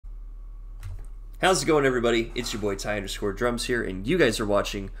How's it going, everybody? It's your boy Ty_Drums here, and you guys are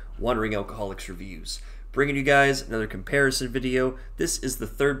watching Wandering Alcoholics Reviews. Bringing you guys another comparison video. This is the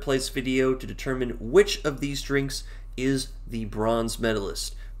third place video to determine which of these drinks is the bronze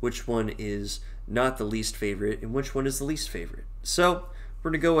medalist, which one is not the least favorite, and which one is the least favorite. So,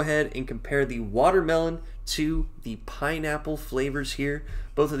 we're going to go ahead and compare the watermelon to the pineapple flavors here.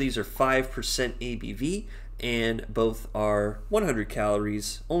 Both of these are 5% ABV, and both are 100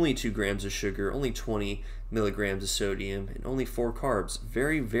 calories, only 2 grams of sugar, only 20 milligrams of sodium, and only 4 carbs.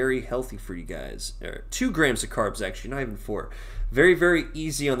 Very, very healthy for you guys. 2 grams of carbs, actually, not even 4. Very, very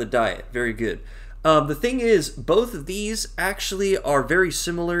easy on the diet. Very good. The thing is, both of these actually are very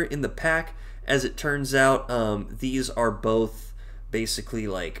similar in the pack. As it turns out, these are both basically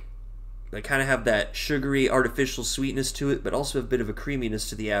like, they kind of have that sugary, artificial sweetness to it, but also a bit of a creaminess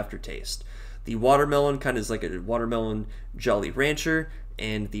to the aftertaste. The watermelon kind of is like a watermelon Jolly Rancher,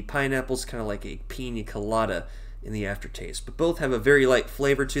 and the pineapple's kind of like a pina colada in the aftertaste. But both have a very light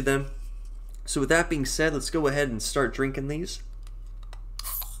flavor to them. So with that being said, let's go ahead and start drinking these.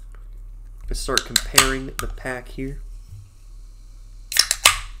 Let's start comparing the pack here.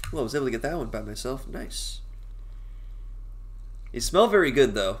 Well, I was able to get that one by myself. Nice. They smell very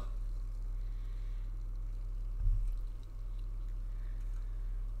good, though.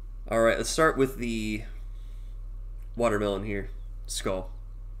 Alright, let's start with the watermelon here. Skull.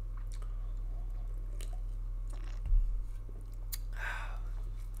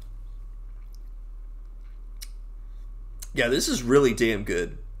 Yeah, this is really damn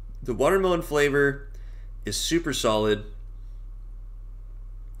good. The watermelon flavor is super solid.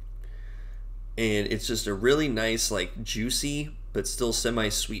 And it's just a really nice, like, juicy, but still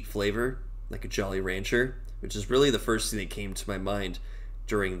semi-sweet flavor, like a Jolly Rancher, which is really the first thing that came to my mind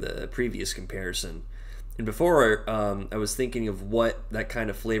during the previous comparison. And before, I was thinking of what that kind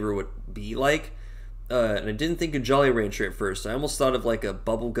of flavor would be like, and I didn't think of Jolly Rancher at first. I almost thought of like a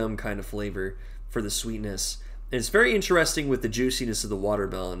bubblegum kind of flavor for the sweetness. And it's very interesting with the juiciness of the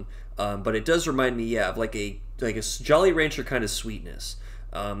watermelon, but it does remind me, yeah, of like a Jolly Rancher kind of sweetness.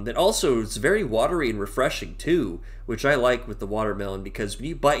 That also is very watery and refreshing too, which I like with the watermelon, because when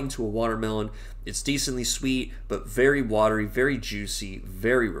you bite into a watermelon, it's decently sweet, but very watery, very juicy,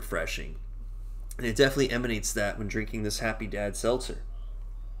 very refreshing. And it definitely emanates that when drinking this Happy Dad seltzer.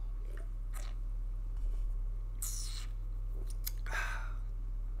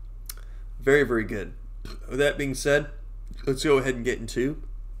 Very, very good. With that being said, let's go ahead and get into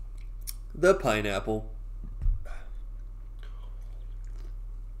the pineapple.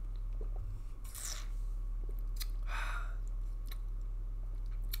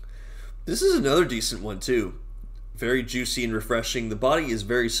 This is another decent one too. Very juicy and refreshing. The body is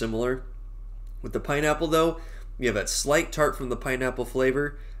very similar. With the pineapple though, you have that slight tart from the pineapple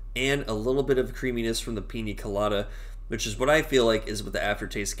flavor and a little bit of creaminess from the pina colada, which is what I feel like is what the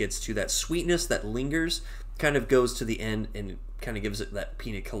aftertaste gets to. That sweetness that lingers kind of goes to the end and kind of gives it that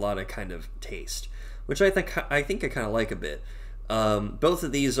pina colada kind of taste, which I think I kind of like a bit. Both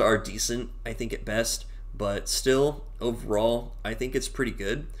of these are decent, I think, at best, but still, overall, I think it's pretty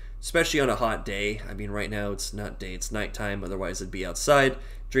good. Especially on a hot day. I mean, right now it's not day, it's nighttime. Otherwise, I'd be outside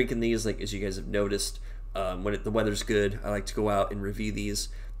drinking these, like as you guys have noticed. When the weather's good, I like to go out and review these.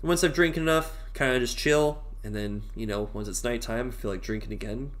 And once I've drinking enough, kind of just chill. And then, you know, once it's nighttime, I feel like drinking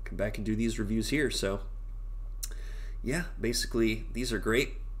again, come back and do these reviews here. So, yeah, basically, these are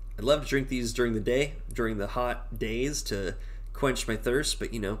great. I'd love to drink these during the day, during the hot days to quench my thirst.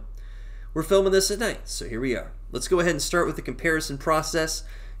 But, you know, we're filming this at night, so here we are. Let's go ahead and start with the comparison process.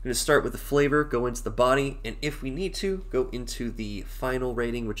 I'm going to start with the flavor, go into the body, and if we need to, go into the final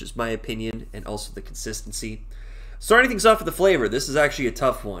rating, which is my opinion, and also the consistency. Starting things off with the flavor, this is actually a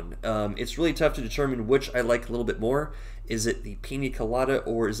tough one. It's really tough to determine which I like a little bit more. Is it the pina colada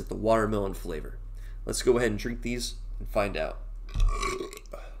or is it the watermelon flavor? Let's go ahead and drink these and find out.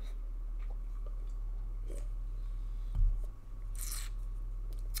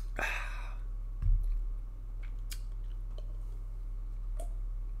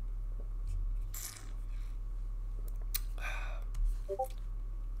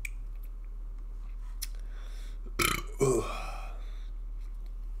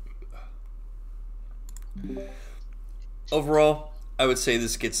 Overall, I would say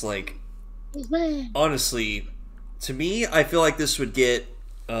this gets like, honestly, to me, I feel like this would get,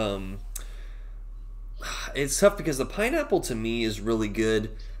 it's tough because the pineapple to me is really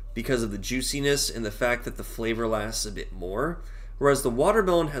good because of the juiciness and the fact that the flavor lasts a bit more, whereas the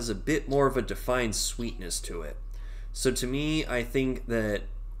watermelon has a bit more of a defined sweetness to it. So to me, I think that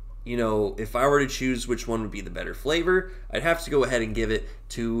you know, if I were to choose which one would be the better flavor, I'd have to go ahead and give it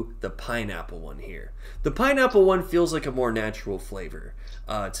to the pineapple one here. The pineapple one feels like a more natural flavor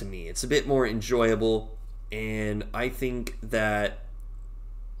to me. It's a bit more enjoyable, and I think that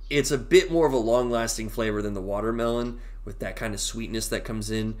it's a bit more of a long-lasting flavor than the watermelon with that kind of sweetness that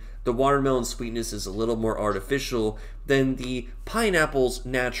comes in. The watermelon sweetness is a little more artificial than the pineapple's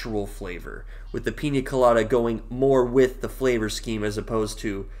natural flavor, with the pina colada going more with the flavor scheme as opposed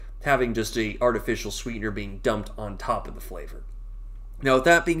to having just a artificial sweetener being dumped on top of the flavor. Now, with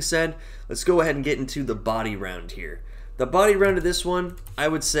that being said, let's go ahead and get into the body round here. The body round of this one, I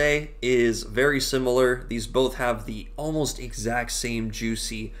would say, is very similar. These both have the almost exact same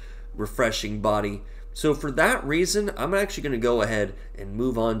juicy, refreshing body. So for that reason, I'm actually going to go ahead and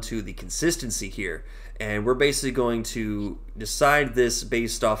move on to the consistency here. And we're basically going to decide this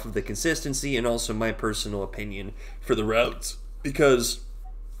based off of the consistency and also my personal opinion for the rounds. Because,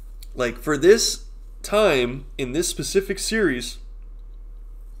 like, for this time in this specific series,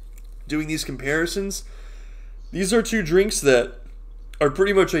 doing these comparisons, these are two drinks that are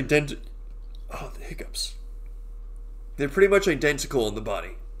pretty much identical. Oh, the hiccups. They're pretty much identical in the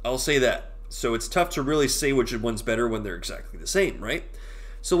body. I'll say that. So it's tough to really say which one's better when they're exactly the same, right?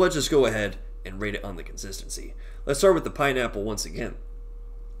 So let's just go ahead and rate it on the consistency. Let's start with the pineapple once again.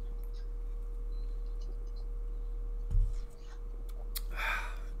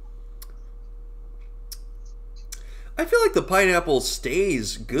 I feel like the pineapple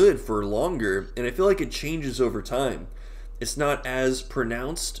stays good for longer, and I feel like it changes over time. It's not as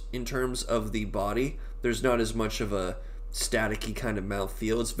pronounced in terms of the body. There's not as much of a staticky kind of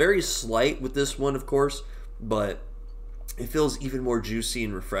mouthfeel. It's very slight with this one, of course, but it feels even more juicy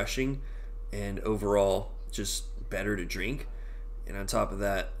and refreshing, and overall just better to drink. And on top of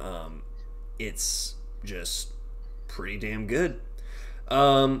that, it's just pretty damn good.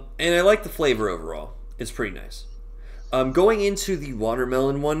 And I like the flavor overall. It's pretty nice. Going into the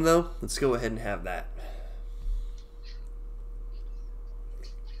watermelon one, though, let's go ahead and have that.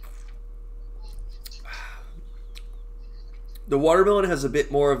 The watermelon has a bit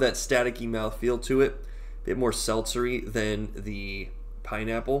more of that staticky mouthfeel to it, a bit more seltzery than the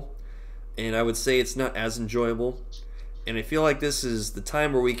pineapple, and I would say it's not as enjoyable. And I feel like this is the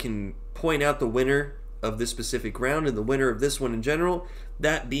time where we can point out the winner of this specific round and the winner of this one in general,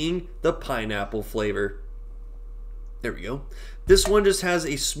 that being the pineapple flavor. There we go. This one just has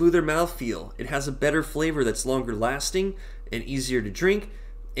a smoother mouthfeel. It has a better flavor that's longer lasting and easier to drink,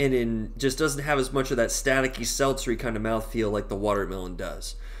 and just doesn't have as much of that staticky, seltzery kind of mouthfeel like the watermelon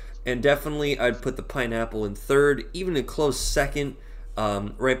does. And definitely, I'd put the pineapple in third, even a close second,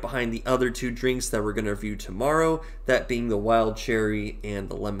 right behind the other two drinks that we're going to review tomorrow, that being the wild cherry and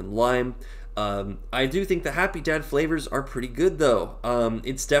the lemon lime. I do think the Happy Dad flavors are pretty good, though.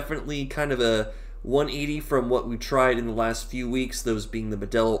 It's definitely kind of a 180 from what we tried in the last few weeks, those being the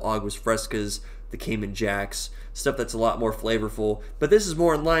Modelo Aguas Frescas, the Cayman Jacks, stuff that's a lot more flavorful. But this is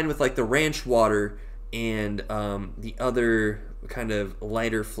more in line with like the ranch water and the other kind of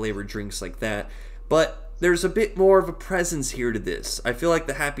lighter flavored drinks like that. But there's a bit more of a presence here to this. I feel like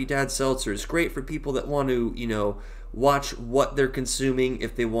the Happy Dad Seltzer is great for people that want to, you know, watch what they're consuming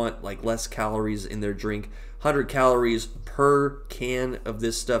if they want like less calories in their drink. 100 calories per can of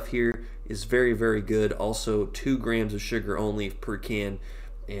this stuff here is very, very good. Also, 2 grams of sugar only per can,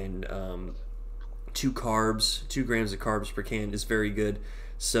 and 2 grams of carbs per can is very good.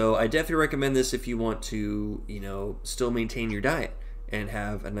 So I definitely recommend this if you want to, you know, still maintain your diet and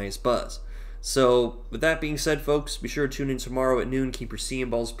have a nice buzz. So with that being said, folks, be sure to tune in tomorrow at noon. Keep your seeing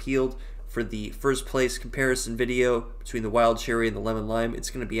balls peeled for the first place comparison video between the wild cherry and the lemon lime. It's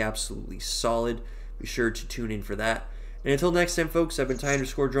going to be absolutely solid. Be sure to tune in for that. And until next time, folks, I've been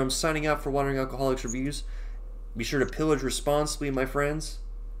Ty_Drums signing out for Wandering Alcoholics Reviews. Be sure to pillage responsibly, my friends,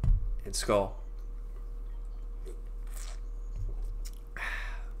 and skäl.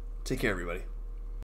 Take care, everybody.